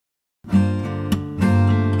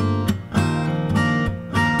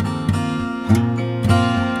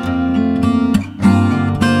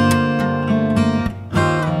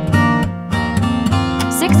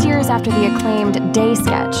after the acclaimed Day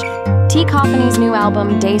Sketch, T-cophony's new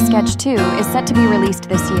album Day Sketch 2 is set to be released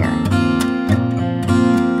this year.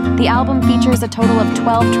 The album features a total of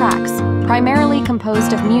 12 tracks, primarily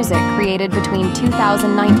composed of music created between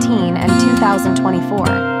 2019 and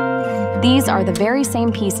 2024. These are the very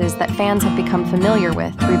same pieces that fans have become familiar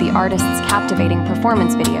with through the artist's captivating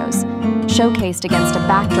performance videos, showcased against a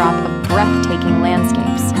backdrop of breathtaking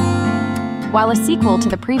landscapes. While a sequel to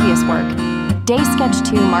the previous work, Day Sketch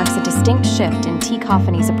 2 marks a distinct shift in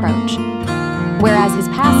T-cophony's approach. Whereas his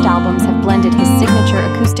past albums have blended his signature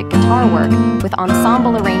acoustic guitar work with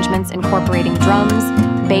ensemble arrangements incorporating drums,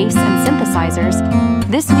 bass, and synthesizers,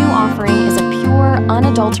 this new offering is a pure,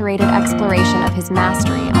 unadulterated exploration of his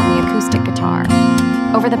mastery on the acoustic guitar.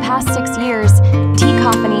 Over the past 6 years,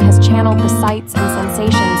 T-cophony has channeled the sights and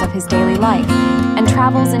sensations of his daily life and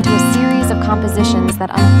travels into a series of compositions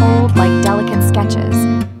that unfold like delicate sketches,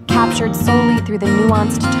 captured solely through the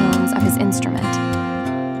nuanced tones of his instrument.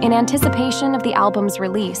 In anticipation of the album's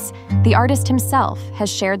release, the artist himself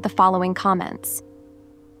has shared the following comments.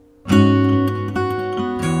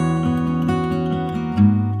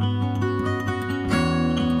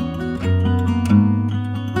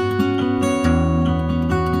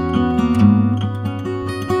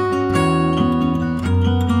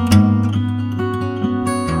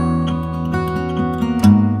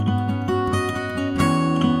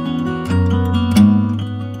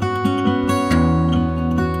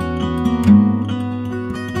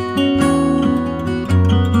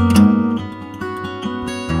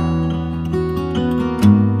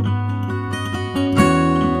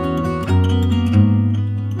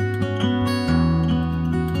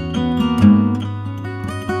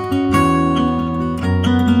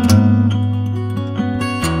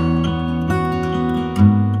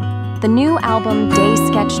 The new album Day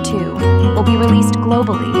Sketch 2 will be released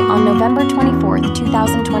globally on November 24th,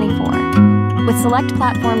 2024, with select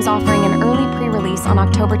platforms offering an early pre-release on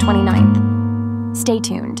October 29th. Stay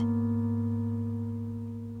tuned.